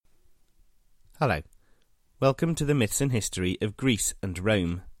Hello. Welcome to the Myths and History of Greece and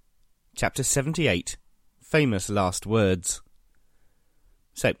Rome. Chapter 78, Famous Last Words.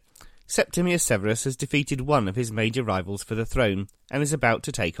 So, Septimius Severus has defeated one of his major rivals for the throne, and is about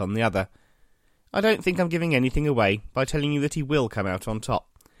to take on the other. I don't think I'm giving anything away by telling you that he will come out on top,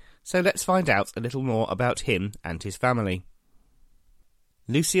 so let's find out a little more about him and his family.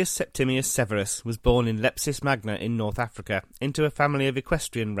 Lucius Septimius Severus was born in Leptis Magna in North Africa into a family of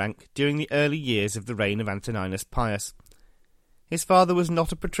equestrian rank during the early years of the reign of Antoninus Pius. His father was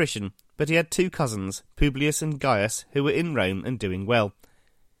not a patrician, but he had two cousins, Publius and Gaius, who were in Rome and doing well.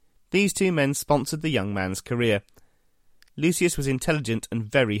 These two men sponsored the young man's career. Lucius was intelligent and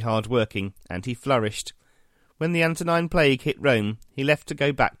very hard-working, and he flourished. When the Antonine Plague hit Rome, he left to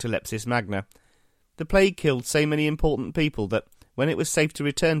go back to Leptis Magna. The plague killed so many important people that, when it was safe to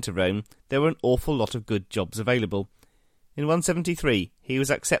return to Rome, there were an awful lot of good jobs available. In 173, he was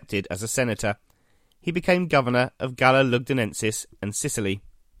accepted as a senator. He became governor of Galla Lugdunensis and Sicily.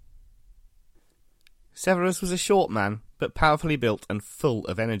 Severus was a short man, but powerfully built and full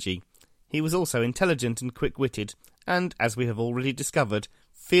of energy. He was also intelligent and quick-witted, and, as we have already discovered,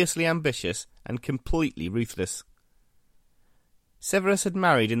 fiercely ambitious and completely ruthless. Severus had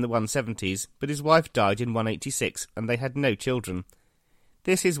married in the 170s, but his wife died in 186 and they had no children.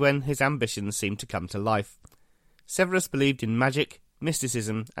 This is when his ambitions seemed to come to life. Severus believed in magic,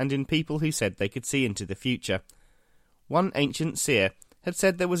 mysticism, and in people who said they could see into the future. One ancient seer had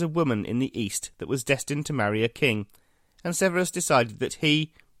said there was a woman in the East that was destined to marry a king, and Severus decided that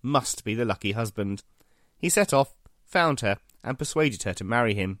he must be the lucky husband. He set off, found her, and persuaded her to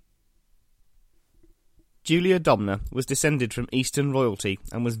marry him. Julia Domna was descended from Eastern royalty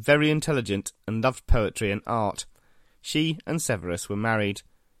and was very intelligent and loved poetry and art. She and Severus were married.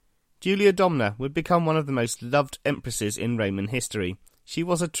 Julia Domna would become one of the most loved empresses in Roman history. She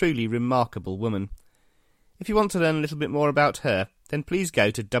was a truly remarkable woman. If you want to learn a little bit more about her, then please go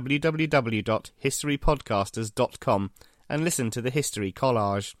to www.historypodcasters.com and listen to the History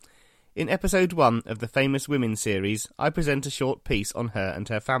Collage. In episode 1 of the Famous Women series, I present a short piece on her and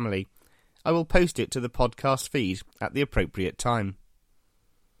her family. I will post it to the podcast feed at the appropriate time.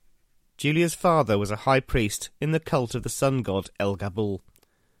 Julia's father was a high priest in the cult of the sun god El-Gabul.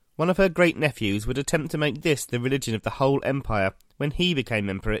 One of her great-nephews would attempt to make this the religion of the whole empire when he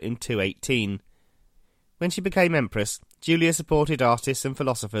became emperor in 218. When she became empress, Julia supported artists and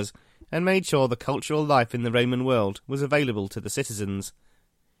philosophers and made sure the cultural life in the Roman world was available to the citizens.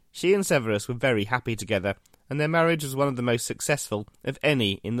 She and Severus were very happy together, and their marriage was one of the most successful of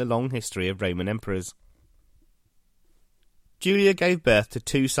any in the long history of Roman emperors. Julia gave birth to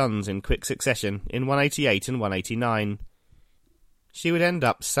two sons in quick succession in 188 and 189. She would end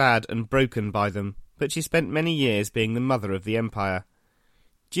up sad and broken by them, but she spent many years being the mother of the empire.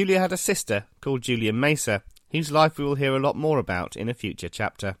 Julia had a sister called Julia Maesa, whose life we will hear a lot more about in a future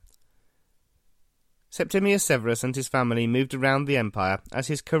chapter. Septimius Severus and his family moved around the empire as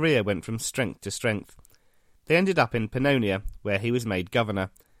his career went from strength to strength. They ended up in Pannonia, where he was made governor.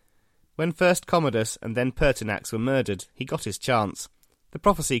 When first Commodus and then Pertinax were murdered, he got his chance. The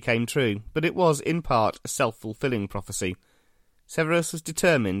prophecy came true, but it was, in part, a self-fulfilling prophecy. Severus was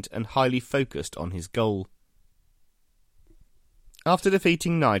determined and highly focused on his goal. After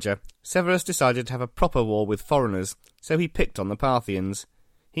defeating Niger, Severus decided to have a proper war with foreigners, so he picked on the Parthians.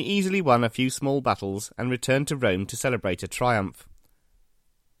 He easily won a few small battles and returned to Rome to celebrate a triumph.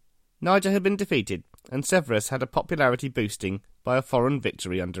 Niger had been defeated, and Severus had a popularity boosting by a foreign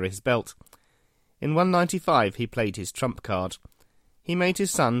victory under his belt. In 195 he played his trump card. He made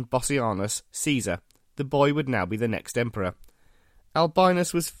his son Bossianus Caesar. The boy would now be the next emperor.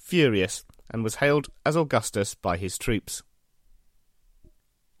 Albinus was furious, and was hailed as Augustus by his troops.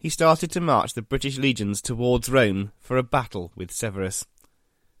 He started to march the British legions towards Rome for a battle with Severus.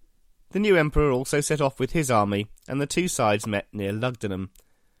 The new emperor also set off with his army, and the two sides met near Lugdunum.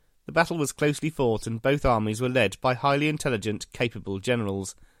 The battle was closely fought, and both armies were led by highly intelligent, capable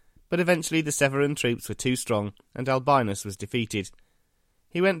generals, but eventually the Severan troops were too strong, and Albinus was defeated.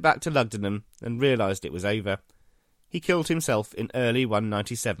 He went back to Lugdunum, and realised it was over. He killed himself in early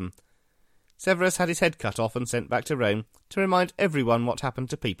 197. Severus had his head cut off and sent back to Rome to remind everyone what happened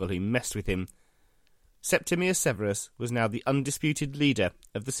to people who messed with him. Septimius Severus was now the undisputed leader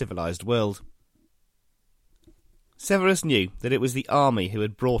of the civilized world. Severus knew that it was the army who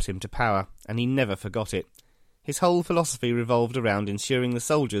had brought him to power, and he never forgot it. His whole philosophy revolved around ensuring the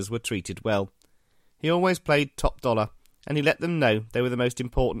soldiers were treated well. He always played top dollar, and he let them know they were the most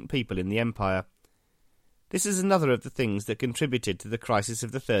important people in the empire. This is another of the things that contributed to the crisis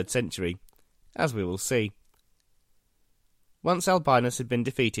of the 3rd century, as we will see. Once Albinus had been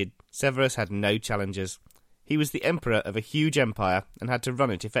defeated, Severus had no challengers. He was the emperor of a huge empire and had to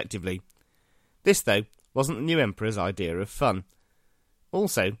run it effectively. This, though, wasn't the new emperor's idea of fun.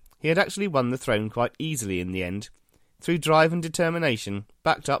 Also, he had actually won the throne quite easily in the end. Through drive and determination,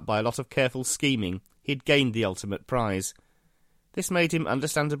 backed up by a lot of careful scheming, he had gained the ultimate prize. This made him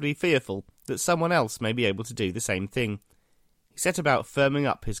understandably fearful that someone else may be able to do the same thing. He set about firming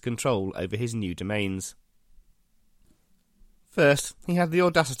up his control over his new domains. First, he had the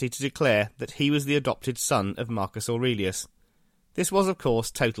audacity to declare that he was the adopted son of Marcus Aurelius. This was, of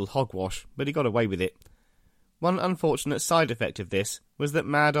course, total hogwash, but he got away with it. One unfortunate side effect of this was that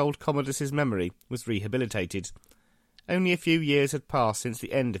mad old Commodus's memory was rehabilitated. Only a few years had passed since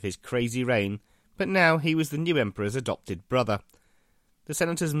the end of his crazy reign, but now he was the new emperor's adopted brother. The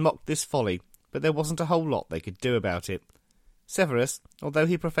senators mocked this folly, but there wasn't a whole lot they could do about it. Severus, although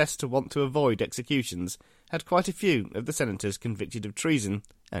he professed to want to avoid executions, had quite a few of the senators convicted of treason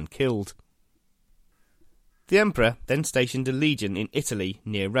and killed. The emperor then stationed a legion in Italy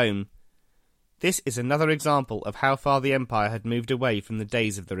near Rome. This is another example of how far the empire had moved away from the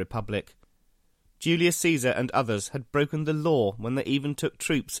days of the Republic. Julius Caesar and others had broken the law when they even took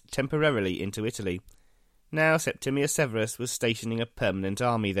troops temporarily into Italy. Now Septimius Severus was stationing a permanent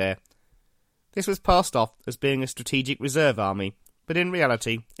army there. This was passed off as being a strategic reserve army, but in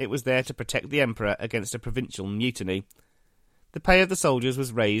reality it was there to protect the emperor against a provincial mutiny. The pay of the soldiers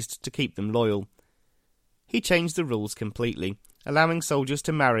was raised to keep them loyal. He changed the rules completely, allowing soldiers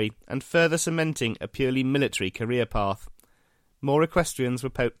to marry and further cementing a purely military career path. More equestrians were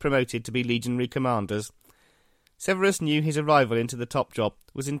promoted to be legionary commanders. Severus knew his arrival into the top job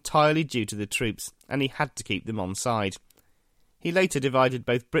was entirely due to the troops, and he had to keep them on side. He later divided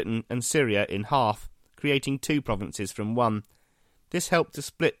both Britain and Syria in half, creating 2 provinces from one. This helped to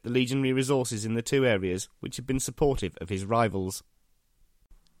split the legionary resources in the 2 areas, which had been supportive of his rivals.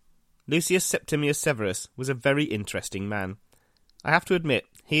 Lucius Septimius Severus was a very interesting man. I have to admit,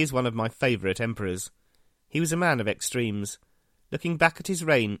 he is one of my favourite emperors. He was a man of extremes. Looking back at his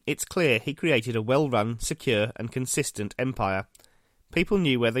reign, it's clear he created a well-run, secure and consistent empire. People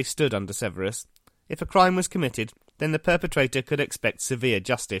knew where they stood under Severus. If a crime was committed, then the perpetrator could expect severe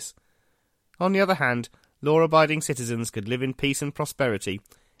justice. On the other hand, law-abiding citizens could live in peace and prosperity,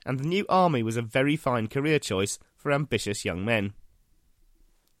 and the new army was a very fine career choice for ambitious young men.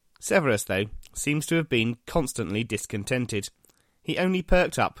 Severus, though, seems to have been constantly discontented. He only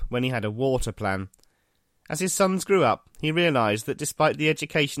perked up when he had a war to plan. As his sons grew up, he realised that despite the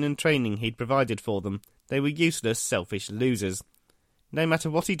education and training he'd provided for them, they were useless, selfish losers. No matter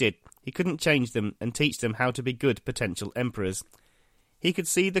what he did, he couldn't change them and teach them how to be good potential emperors. He could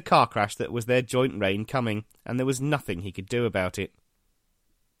see the car crash that was their joint reign coming, and there was nothing he could do about it.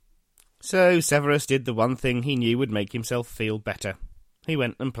 So Severus did the one thing he knew would make himself feel better. He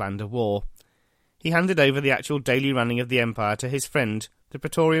went and planned a war. He handed over the actual daily running of the empire to his friend, the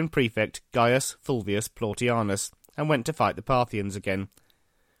Praetorian prefect Gaius Fulvius Plautianus, and went to fight the Parthians again.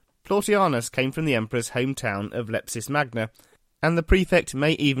 Plautianus came from the emperor's hometown of Lepsis Magna, and the prefect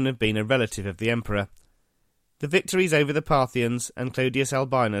may even have been a relative of the emperor. The victories over the Parthians and Clodius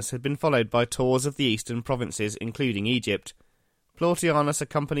Albinus had been followed by tours of the eastern provinces, including Egypt. Plautianus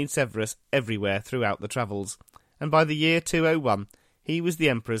accompanied Severus everywhere throughout the travels, and by the year 201 he was the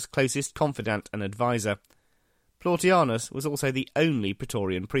emperor's closest confidant and advisor. Plautianus was also the only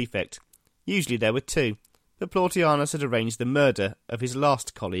Praetorian prefect. Usually there were 2, but Plautianus had arranged the murder of his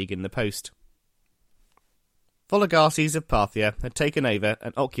last colleague in the post. Vologases of Parthia had taken over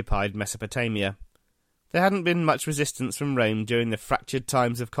and occupied Mesopotamia. There hadn't been much resistance from Rome during the fractured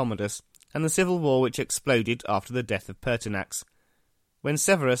times of Commodus, and the civil war which exploded after the death of Pertinax. When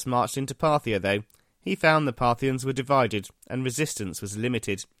Severus marched into Parthia, though, he found the Parthians were divided and resistance was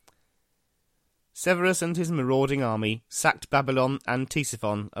limited. Severus and his marauding army sacked Babylon and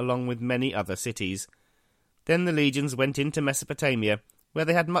Ctesiphon along with many other cities. Then the legions went into Mesopotamia, where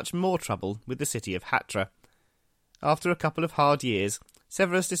they had much more trouble with the city of Hatra. After a couple of hard years,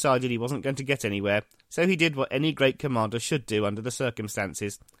 Severus decided he wasn't going to get anywhere, so he did what any great commander should do under the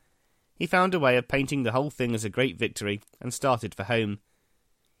circumstances. He found a way of painting the whole thing as a great victory and started for home.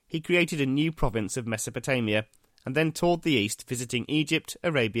 He created a new province of Mesopotamia, and then toured the east, visiting Egypt,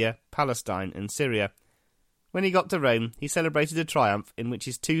 Arabia, Palestine and Syria. When he got to Rome, he celebrated a triumph in which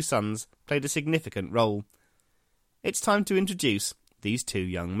his 2 sons played a significant role. It's time to introduce these 2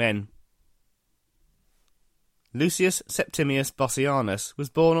 young men. Lucius Septimius Bossianus was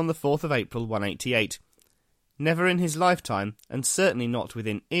born on the 4th of April 188. Never in his lifetime, and certainly not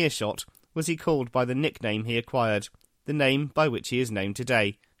within earshot, was he called by the nickname he acquired, the name by which he is known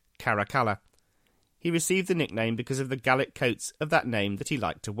today, Caracalla. He received the nickname because of the Gallic coats of that name that he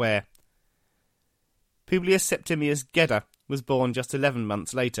liked to wear. Publius Septimius Gedda was born just 11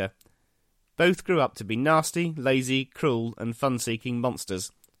 months later. Both grew up to be nasty, lazy, cruel and fun-seeking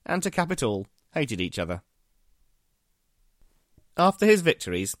monsters, and to cap it all, hated each other. After his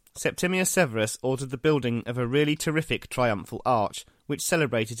victories, Septimius Severus ordered the building of a really terrific triumphal arch, which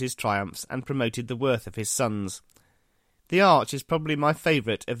celebrated his triumphs and promoted the worth of his sons. The arch is probably my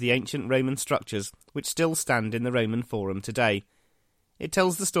favourite of the ancient Roman structures which still stand in the Roman Forum today. It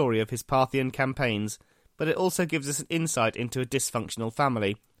tells the story of his Parthian campaigns, but it also gives us an insight into a dysfunctional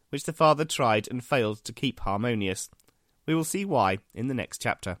family, which the father tried and failed to keep harmonious. We will see why in the next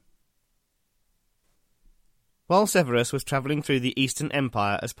chapter. While Severus was travelling through the Eastern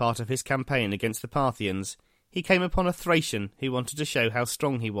Empire as part of his campaign against the Parthians, he came upon a Thracian who wanted to show how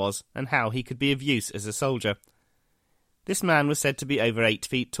strong he was and how he could be of use as a soldier. This man was said to be over 8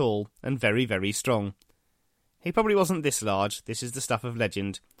 feet tall and very, very strong. He probably wasn't this large, this is the stuff of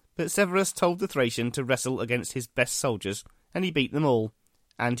legend, but Severus told the Thracian to wrestle against his best soldiers, and he beat them all,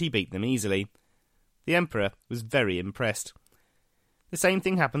 and he beat them easily. The Emperor was very impressed. The same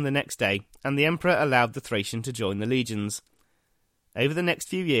thing happened the next day, and the Emperor allowed the Thracian to join the legions. Over the next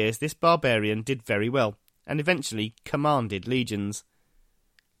few years, this barbarian did very well, and eventually commanded legions.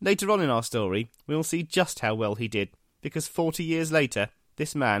 Later on in our story, we will see just how well he did, because 40 years later,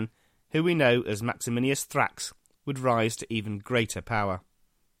 this man, who we know as Maximinius Thrax, would rise to even greater power.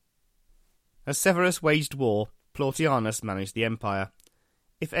 As Severus waged war, Plautianus managed the empire.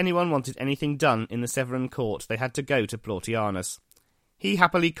 If anyone wanted anything done in the Severan court, they had to go to Plautianus. He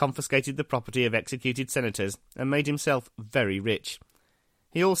happily confiscated the property of executed senators and made himself very rich.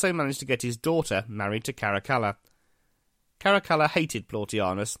 He also managed to get his daughter married to Caracalla. Caracalla hated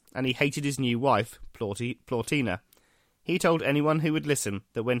Plautianus, and he hated his new wife, Plautina. He told anyone who would listen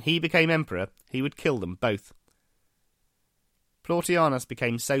that when he became emperor, he would kill them both. Plautianus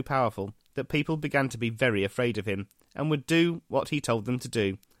became so powerful that people began to be very afraid of him, and would do what he told them to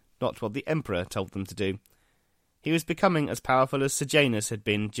do, not what the emperor told them to do. He was becoming as powerful as Sejanus had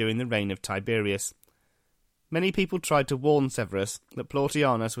been during the reign of Tiberius. Many people tried to warn Severus that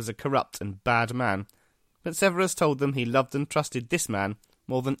Plautianus was a corrupt and bad man, but Severus told them he loved and trusted this man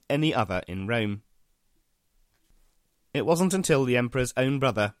more than any other in Rome. It wasn't until the emperor's own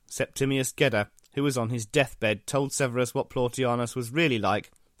brother, Septimius Gedda, who was on his deathbed, told Severus what Plautianus was really like,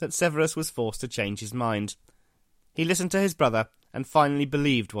 that Severus was forced to change his mind. He listened to his brother and finally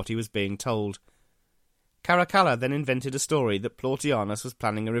believed what he was being told. Caracalla then invented a story that Plautianus was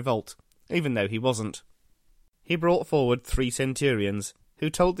planning a revolt, even though he wasn't. He brought forward 3 centurions, who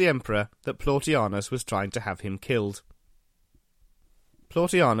told the emperor that Plautianus was trying to have him killed.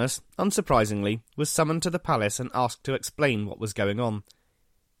 Plautianus, unsurprisingly, was summoned to the palace and asked to explain what was going on.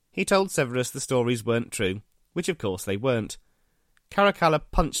 He told Severus the stories weren't true, which of course they weren't. Caracalla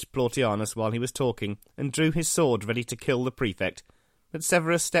punched Plautianus while he was talking and drew his sword ready to kill the prefect, but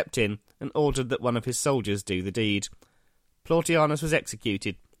Severus stepped in and ordered that one of his soldiers do the deed. Plautianus was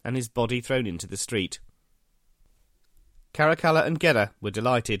executed and his body thrown into the street. Caracalla and Gedda were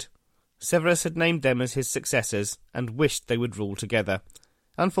delighted. Severus had named them as his successors and wished they would rule together.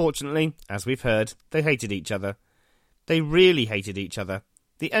 Unfortunately, as we've heard, they hated each other. They really hated each other.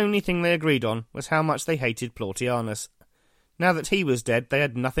 The only thing they agreed on was how much they hated Plautianus. Now that he was dead, they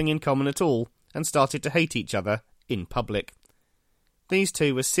had nothing in common at all and started to hate each other in public. These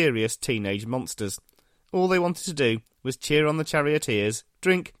two were serious teenage monsters. All they wanted to do was cheer on the charioteers,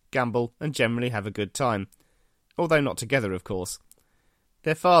 drink, gamble, and generally have a good time. Although not together, of course.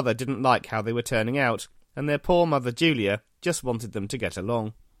 Their father didn't like how they were turning out, and their poor mother Julia just wanted them to get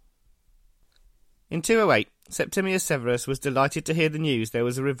along. In 208, Septimius Severus was delighted to hear the news there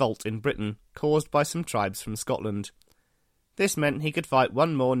was a revolt in Britain, caused by some tribes from Scotland. This meant he could fight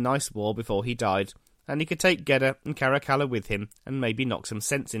one more nice war before he died, and he could take Gedda and Caracalla with him and maybe knock some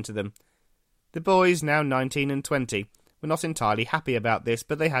sense into them. The boys, now 19 and 20, were not entirely happy about this,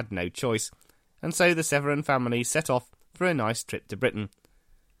 but they had no choice, and so the Severan family set off for a nice trip to Britain.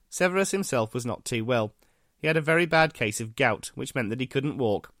 Severus himself was not too well. He had a very bad case of gout, which meant that he couldn't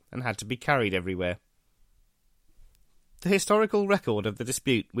walk and had to be carried everywhere. The historical record of the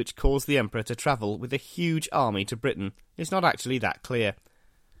dispute which caused the emperor to travel with a huge army to Britain is not actually that clear.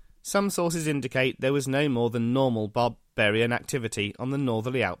 Some sources indicate there was no more than normal barbarian activity on the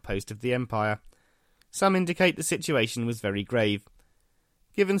northerly outpost of the empire. Some indicate the situation was very grave.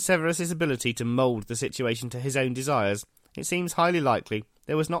 Given Severus's ability to mould the situation to his own desires, it seems highly likely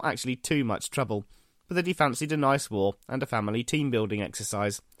there was not actually too much trouble, but that he fancied a nice war and a family team-building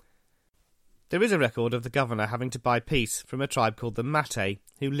exercise. There is a record of the governor having to buy peace from a tribe called the Matae,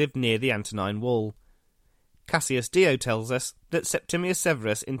 who lived near the Antonine Wall. Cassius Dio tells us that Septimius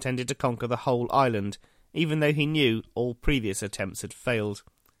Severus intended to conquer the whole island, even though he knew all previous attempts had failed.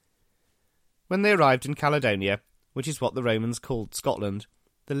 When they arrived in Caledonia, which is what the Romans called Scotland,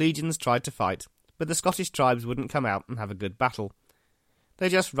 the legions tried to fight, but the Scottish tribes wouldn't come out and have a good battle. They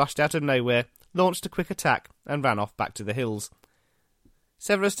just rushed out of nowhere, launched a quick attack, and ran off back to the hills.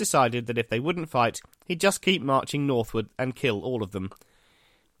 Severus decided that if they wouldn't fight, he'd just keep marching northward and kill all of them.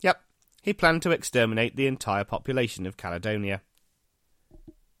 Yep, he planned to exterminate the entire population of Caledonia.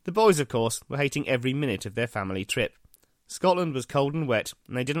 The boys, of course, were hating every minute of their family trip. Scotland was cold and wet,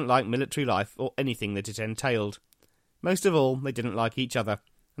 and they didn't like military life or anything that it entailed. Most of all, they didn't like each other,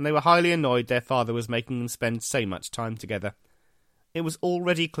 and they were highly annoyed their father was making them spend so much time together. It was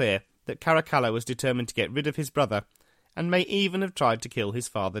already clear that Caracalla was determined to get rid of his brother, and may even have tried to kill his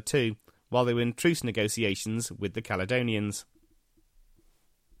father too, while they were in truce negotiations with the Caledonians.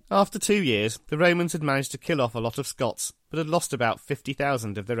 After 2 years, the Romans had managed to kill off a lot of Scots, but had lost about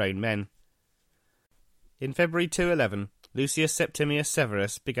 50,000 of their own men. In February 211, Lucius Septimius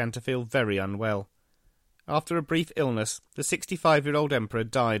Severus began to feel very unwell. After a brief illness, the 65-year-old emperor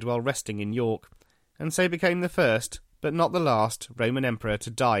died while resting in York, and so became the first, but not the last, Roman emperor to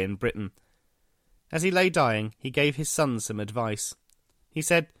die in Britain. As he lay dying, he gave his sons some advice. He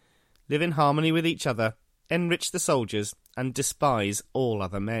said, "Live in harmony with each other, enrich the soldiers, and despise all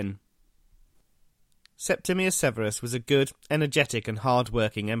other men." Septimius Severus was a good, energetic and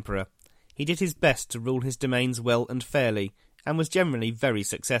hard-working emperor. He did his best to rule his domains well and fairly, and was generally very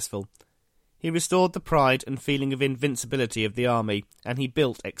successful. He restored the pride and feeling of invincibility of the army, and he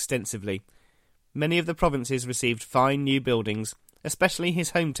built extensively. Many of the provinces received fine new buildings, especially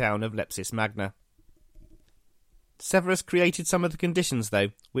his hometown of Lepsis Magna. Severus created some of the conditions, though,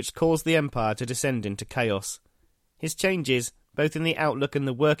 which caused the empire to descend into chaos. His changes, both in the outlook and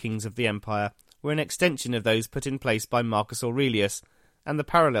the workings of the empire, were an extension of those put in place by Marcus Aurelius, and the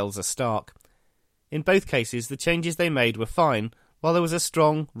parallels are stark. In both cases, the changes they made were fine, while there was a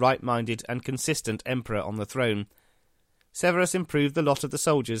strong, right-minded and consistent emperor on the throne. Severus improved the lot of the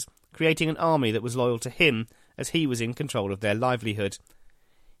soldiers, creating an army that was loyal to him, as he was in control of their livelihood.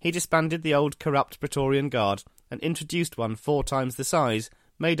 He disbanded the old corrupt Praetorian Guard, and introduced one 4 times the size,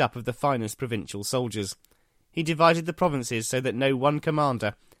 made up of the finest provincial soldiers. He divided the provinces so that no one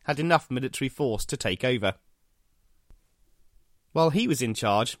commander had enough military force to take over. While he was in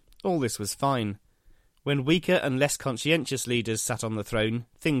charge, all this was fine. When weaker and less conscientious leaders sat on the throne,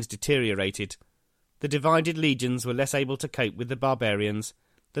 things deteriorated. The divided legions were less able to cope with the barbarians.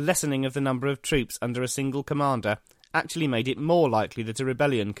 The lessening of the number of troops under a single commander actually made it more likely that a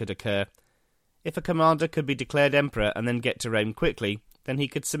rebellion could occur. If a commander could be declared emperor and then get to Rome quickly, then he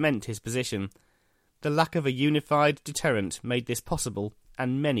could cement his position. The lack of a unified deterrent made this possible,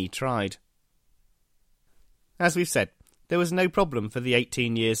 and many tried. As we've said, there was no problem for the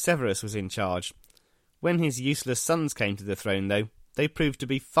 18 years Severus was in charge. When his useless sons came to the throne, though, they proved to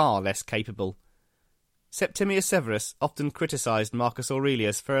be far less capable. Septimius Severus often criticised Marcus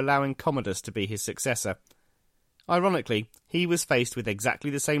Aurelius for allowing Commodus to be his successor. Ironically, he was faced with exactly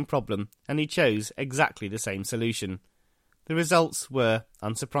the same problem, and he chose exactly the same solution. The results were,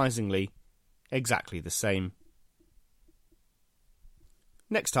 unsurprisingly, exactly the same.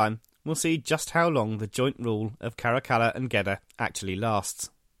 Next time, we'll see just how long the joint rule of Caracalla and Gedda actually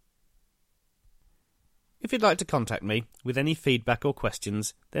lasts. If you'd like to contact me with any feedback or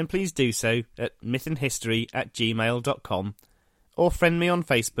questions, then please do so at mythandhistory@gmail.com or friend me on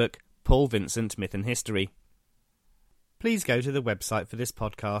Facebook, Paul Vincent Myth and History. Please go to the website for this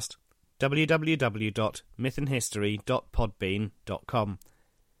podcast, www.mythandhistory.podbean.com.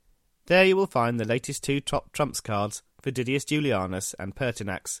 There you will find the latest 2 top trumps cards for Didius Julianus and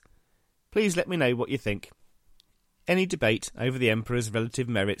Pertinax. Please let me know what you think. Any debate over the Emperor's relative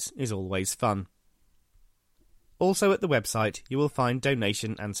merits is always fun. Also at the website you will find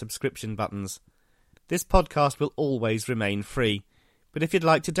donation and subscription buttons. This podcast will always remain free, but if you'd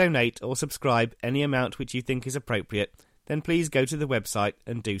like to donate or subscribe any amount which you think is appropriate, then please go to the website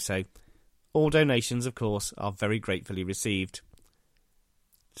and do so. All donations, of course, are very gratefully received.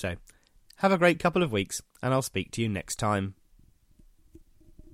 So, have a great couple of weeks, and I'll speak to you next time.